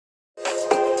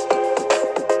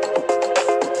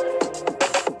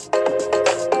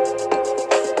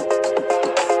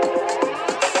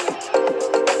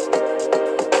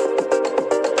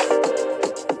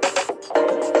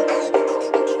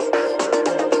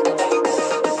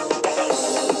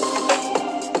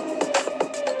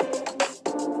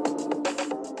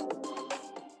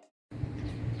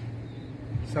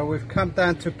come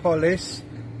down to Polis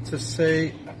to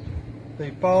see the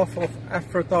bath of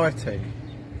Aphrodite.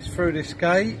 It's through this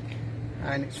gate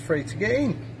and it's free to get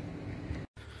in.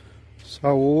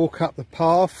 So we'll walk up the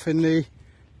path in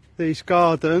these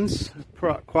gardens,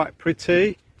 quite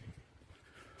pretty.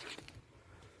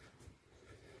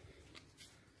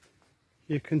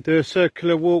 You can do a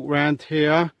circular walk round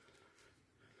here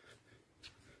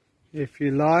if you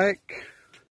like.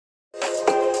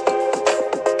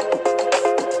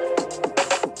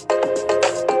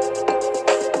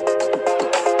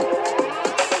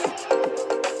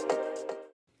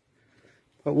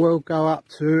 But we'll go up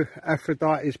to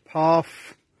Aphrodite's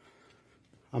bath,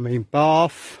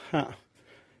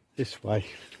 this way.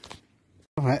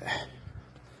 Right,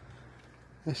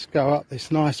 let's go up this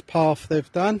nice path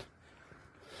they've done.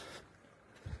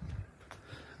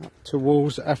 Up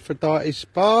towards Aphrodite's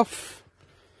bath.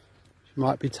 She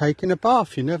might be taking a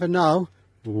bath, you never know.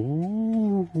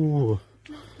 Ooh.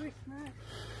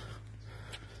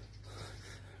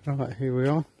 Right, here we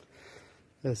are.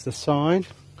 There's the sign.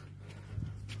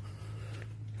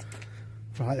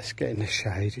 Right, let's get in the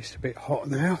shade. It's a bit hot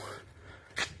now.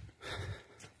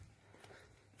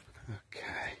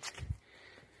 Okay.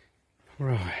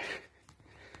 Right.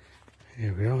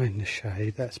 Here we are in the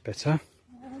shade. That's better.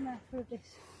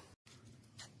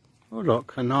 Oh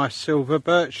look, a nice silver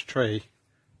birch tree,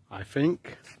 I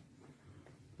think.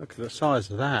 Look at the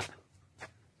size of that.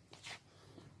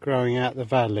 Growing out the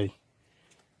valley.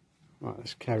 Right,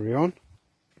 let's carry on.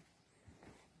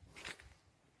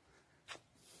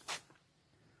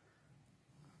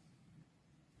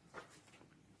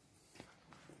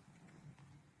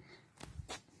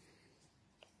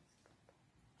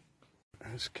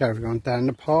 Let's carry on down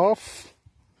the path.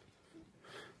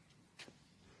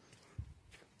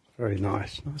 Very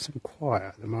nice and quiet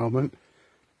at the moment.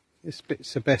 This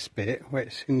bit's the best bit, where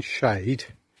it's in shade.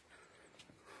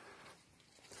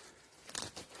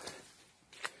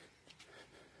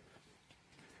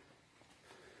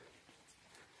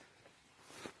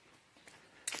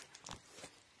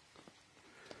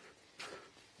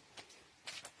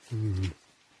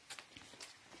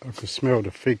 I can smell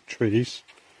the fig trees.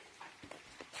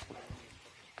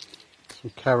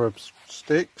 Some carob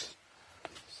sticks.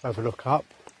 Let's have a look up.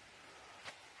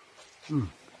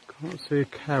 Can't see a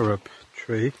carob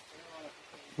tree.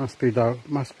 Must be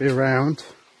around.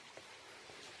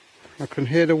 I can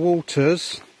hear the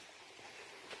waters.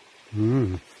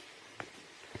 Looks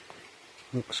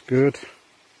good.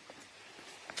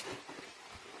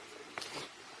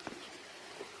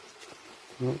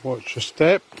 Watch your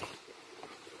step.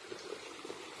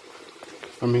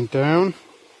 Coming down.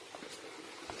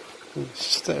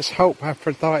 Let's hope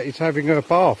Aphrodite's having her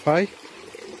bath, eh?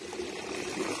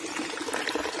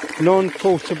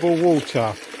 Non-portable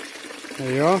water.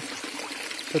 There you are.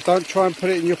 But don't try and put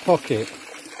it in your pocket.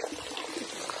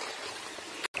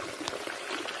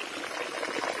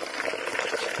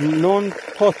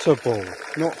 Non-potable,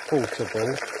 not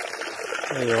portable.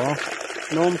 There you are.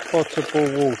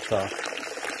 Non-potable water.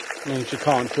 Means you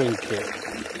can't drink it.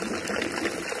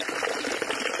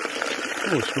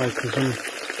 Oh, it's making some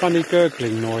funny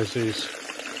gurgling noises.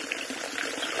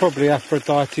 It's probably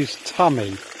Aphrodite's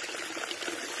tummy.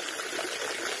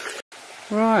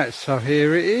 Right, so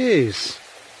here it is.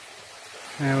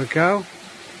 There we go.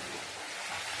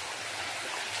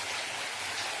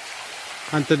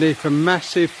 Underneath a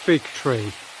massive fig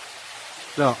tree.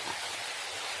 Look.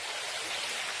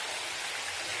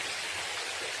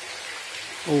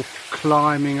 All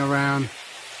climbing around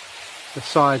the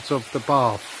sides of the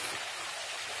bath.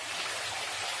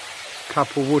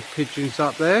 Couple wood pigeons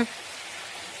up there.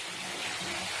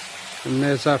 And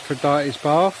there's Aphrodite's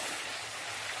bath.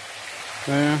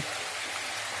 There.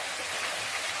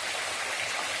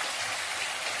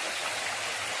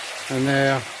 And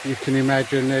there you can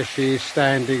imagine there she is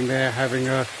standing there having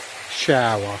a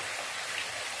shower.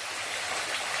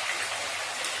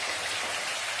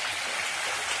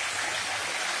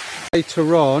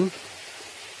 Later on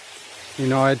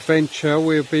in our adventure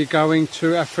we'll be going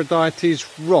to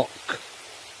Aphrodite's Rock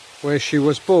where she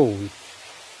was born.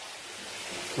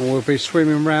 And we'll be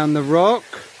swimming around the rock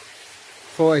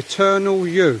for eternal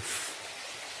youth.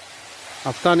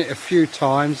 I've done it a few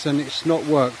times and it's not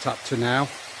worked up to now.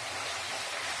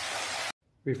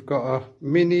 We've got a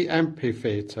mini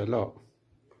amphitheatre, look,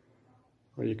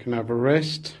 where you can have a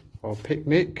rest or a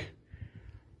picnic.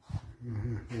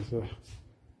 There's a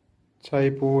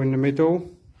table in the middle.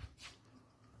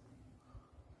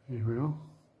 Here we are.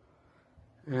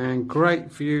 And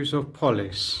great views of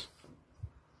Polis.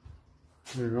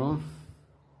 There we are.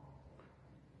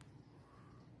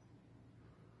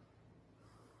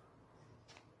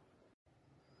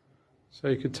 So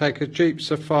you could take a Jeep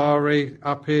safari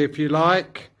up here if you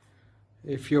like,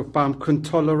 if your bum can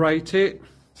tolerate it.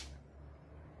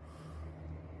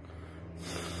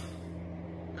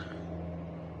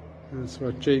 There's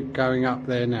a Jeep going up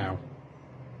there now.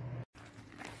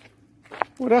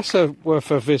 Well, that's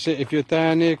worth a visit if you're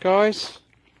down here, guys.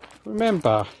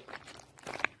 Remember,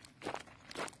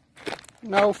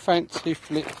 no fancy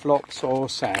flip-flops or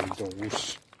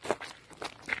sandals.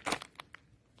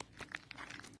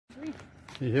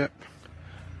 Yep.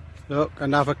 Look,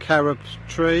 another carob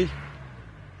tree.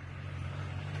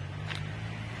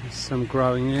 There's some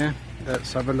growing here.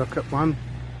 Let's have a look at one.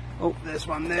 Oh, there's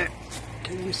one there.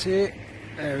 Can you see it?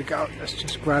 There we go. Let's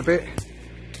just grab it.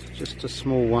 Just a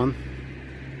small one.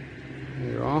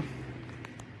 There you are.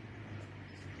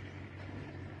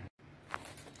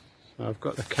 So I've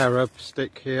got the carob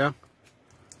stick here.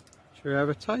 Should we have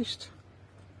a taste?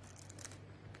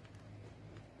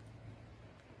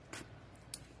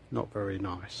 Not very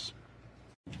nice.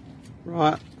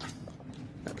 Right,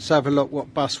 let's have a look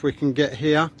what bus we can get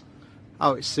here.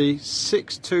 Oh, it's the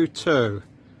 622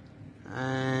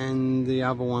 and the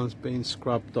other one's been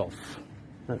scrubbed off.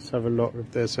 Let's have a look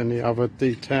if there's any other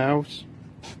details.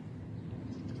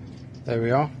 There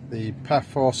we are, the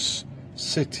Paphos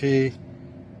City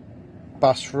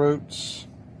bus routes.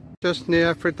 Just near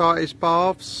Aphrodite's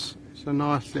Baths. It's a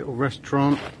nice little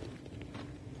restaurant.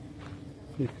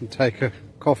 You can take a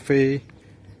coffee,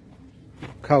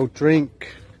 cold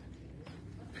drink,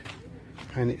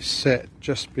 and it's set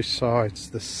just beside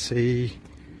the sea.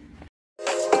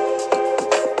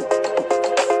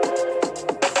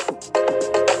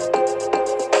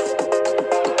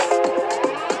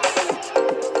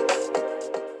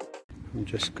 I'm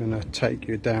just going to take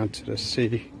you down to the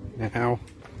sea now,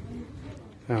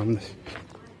 down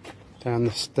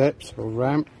the steps or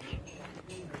ramp.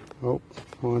 Oh,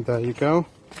 there you go.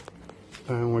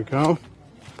 Down we go,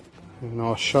 and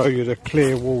I'll show you the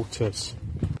clear waters.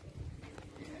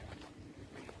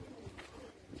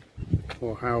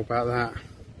 Well, how about that?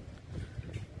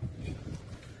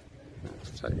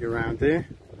 Let's take you around here.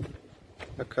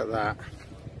 Look at that.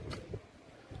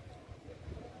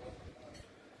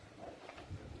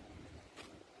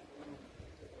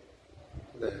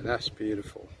 There, that's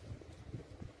beautiful.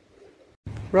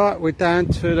 Right, we're down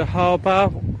to the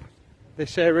harbour.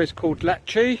 This area is called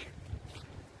Latchi.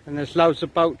 And there's loads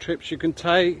of boat trips you can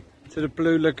take to the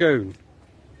Blue Lagoon.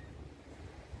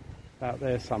 Out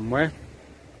there somewhere.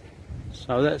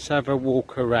 So let's have a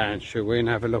walk around, shall we? And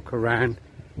have a look around.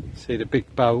 See the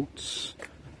big boats.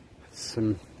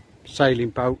 Some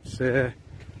sailing boats there.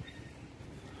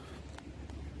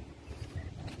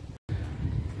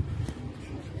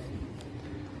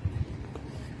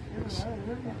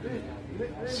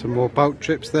 Some more boat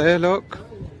trips there, look.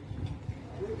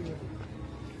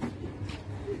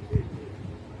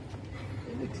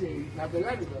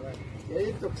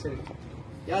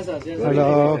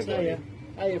 Hello.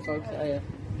 Hiya folks, hiya.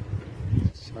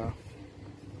 So,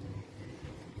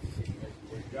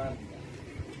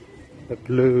 the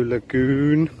Blue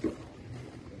Lagoon.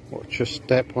 Watch your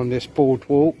step on this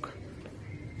boardwalk.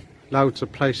 Loads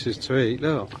of places to eat,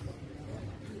 look.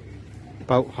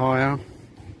 Boat hire.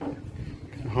 You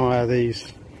can hire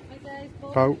these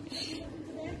boats.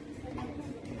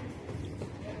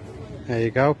 There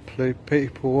you go,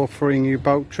 people offering you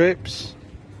boat trips.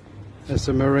 There's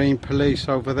the marine police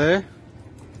over there.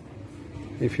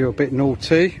 If you're a bit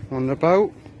naughty on the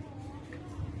boat,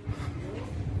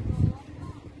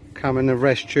 come and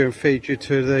arrest you and feed you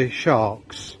to the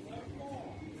sharks.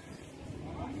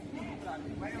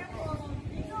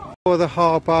 For the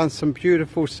harbour and some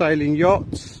beautiful sailing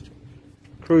yachts,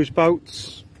 cruise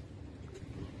boats.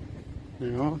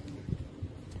 There you are.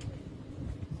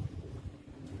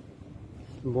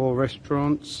 More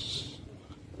restaurants,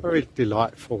 very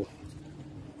delightful.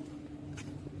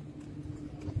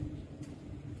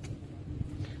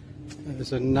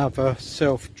 There's another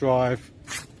self-drive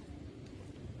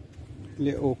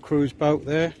little cruise boat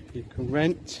there you can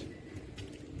rent.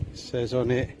 It says on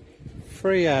it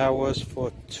 3 hours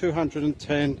for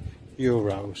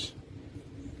 €210.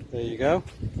 There you go.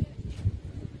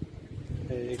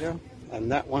 There you go.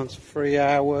 And that one's 3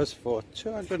 hours for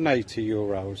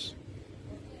 €280.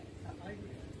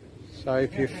 So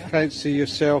if you fancy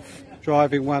yourself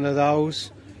driving one of those,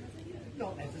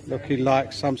 looking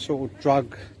like some sort of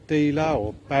drug dealer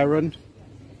or baron,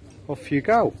 off you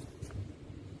go.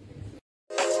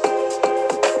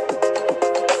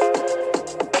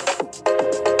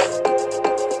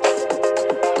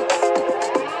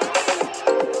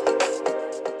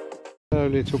 Hello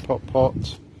little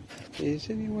pot. Has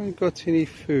anyone got any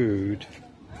food?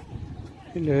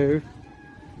 Hello.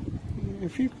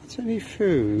 Have you got any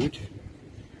food?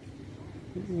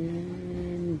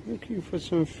 Looking for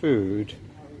some food,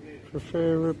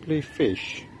 preferably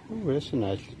fish. Oh, there's a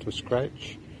nice little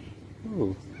scratch.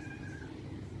 Oh.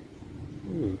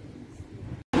 Ooh.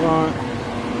 Right,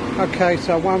 okay,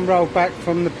 so one row back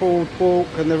from the boardwalk,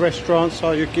 and the restaurants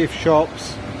are your gift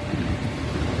shops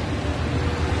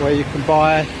where you can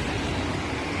buy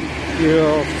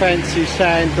your fancy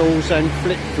sandals and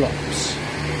flip-flops.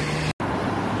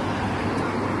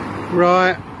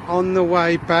 Right, on the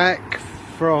way back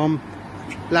from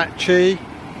Latchi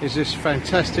is this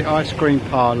fantastic ice cream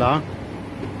parlour,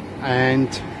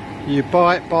 and you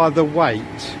buy it by the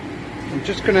weight. I'm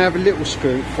just going to have a little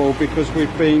scoopful because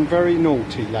we've been very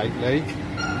naughty lately.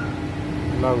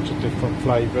 Loads of different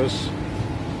flavours.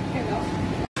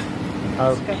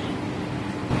 Okay.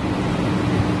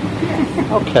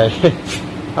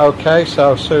 Okay,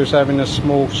 so Sue's having a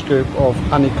small scoop of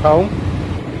honeycomb.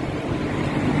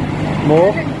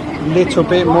 More? Little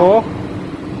bit more.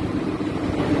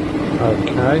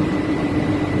 Okay.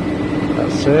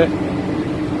 That's it.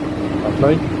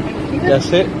 Lovely.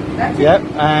 That's it. Yep,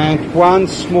 and one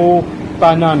small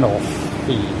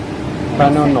banoffee.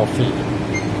 Banoffee.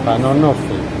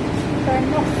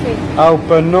 Oh,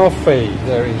 banoffee.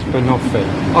 There is banoffee.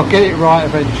 I'll get it right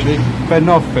eventually.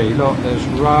 Banoffee. Look, there's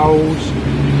rolls,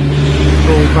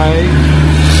 strawberry.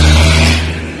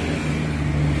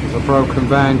 There's a broken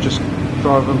van just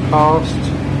driving past.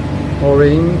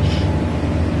 Orange.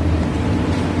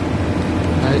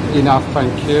 Enough,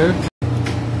 thank you.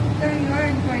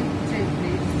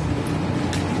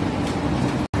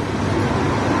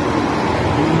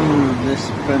 This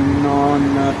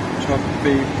banana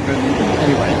toffee,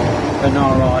 anyway,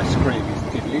 banana ice cream is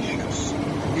delicious.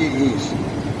 It is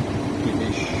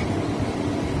delish.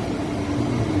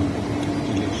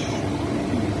 Delish.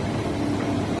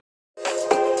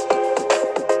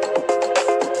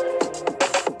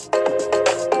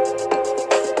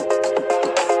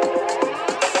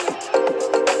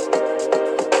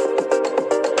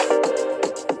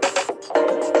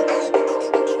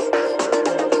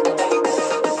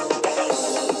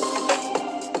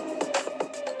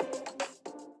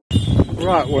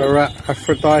 Right, we're at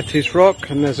Aphrodite Rock,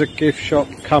 and there's a gift shop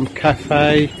come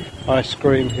cafe ice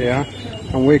cream here,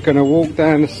 and we're going to walk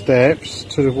down the steps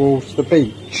towards the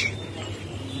beach.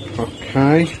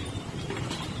 Okay,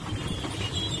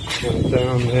 go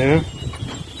down there,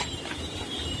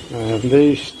 and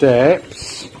these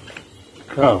steps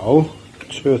go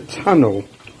to a tunnel,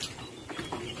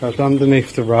 goes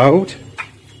underneath the road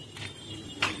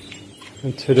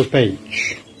and to the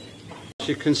beach.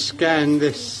 You can scan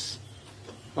this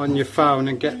on your phone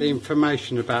and get the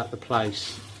information about the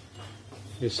place.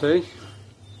 You see?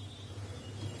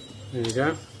 There you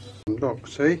go. Look,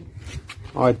 see?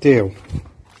 Ideal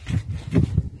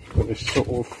for this sort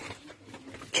of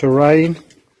terrain.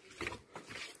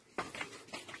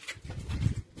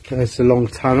 There's the long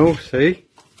tunnel, see?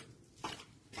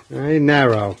 Very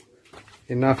narrow.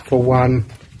 Enough for one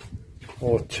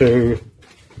or two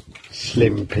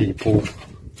slim people.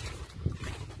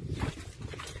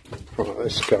 Right,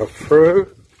 let's go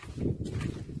through.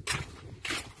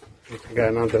 We're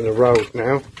going under the road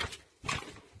now.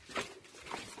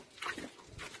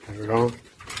 There we are.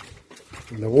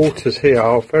 And the waters here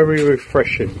are very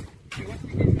refreshing.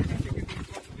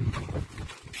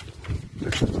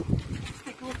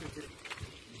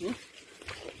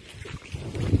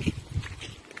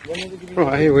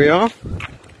 Right, here we are.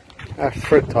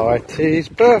 Aphrodite's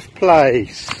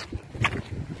birthplace.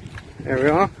 There we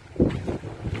are.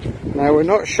 Now we're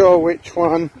not sure which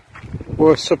one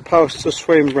we're supposed to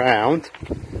swim round.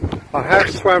 I have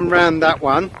swum round that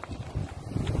one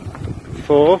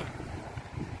before.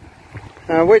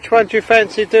 Now which one do you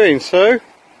fancy doing, Sue?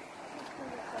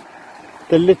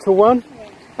 The little one?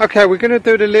 Okay, we're going to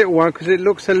do the little one because it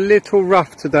looks a little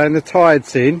rough today and the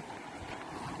tide's in.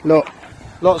 Look,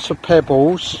 lots of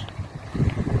pebbles.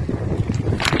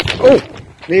 Oh,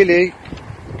 nearly.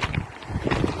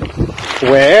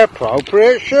 Wear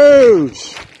appropriate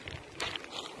shoes.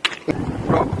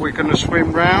 Look, we're going to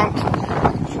swim round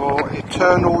for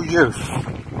eternal youth.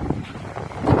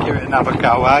 Give it another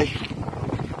go, eh?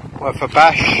 Worth a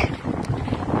bash.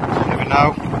 Never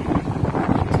know.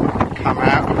 Come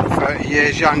out 30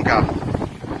 years younger.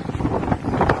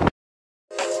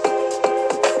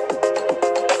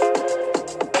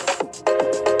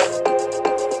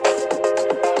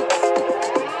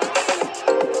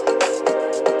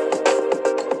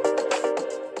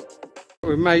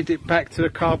 We made it back to the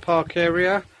car park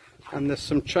area, and there's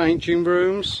some changing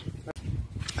rooms,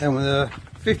 and with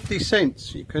 50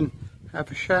 cents you can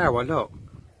have a shower. Look,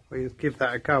 We'll give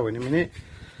that a go in a minute.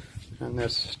 And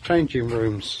there's changing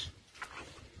rooms.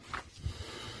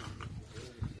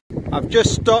 I've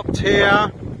just stopped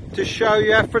here to show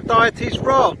you Aphrodite's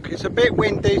Rock. It's a bit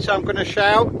windy, so I'm going to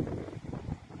shout.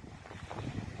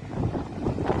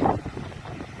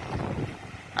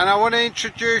 And I want to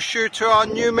introduce you to our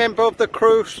new member of the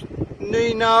crew,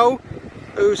 Nino,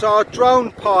 who's our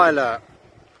drone pilot.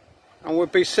 And we'll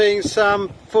be seeing some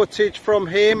footage from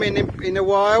him in a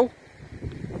while.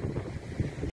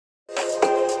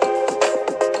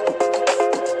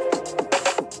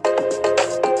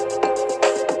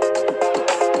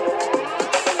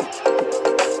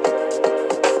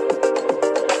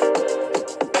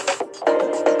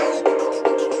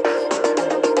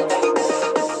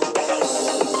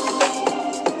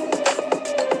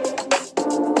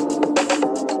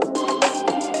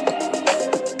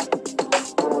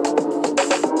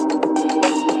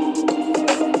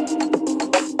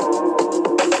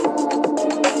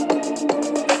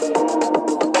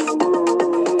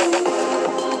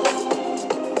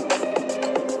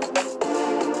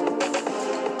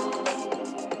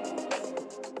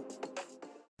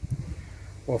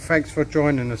 Well, thanks for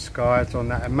joining us, guys, on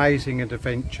that amazing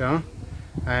adventure,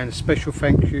 and a special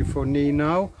thank you for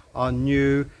Nino, our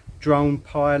new drone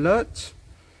pilot.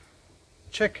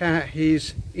 Check out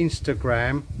his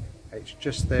Instagram, it's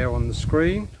just there on the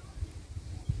screen.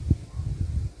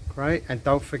 Great, and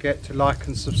don't forget to like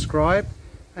and subscribe,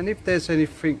 and if there's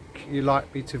anything you'd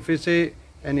like me to visit,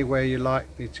 anywhere you'd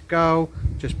like me to go,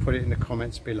 just put it in the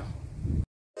comments below.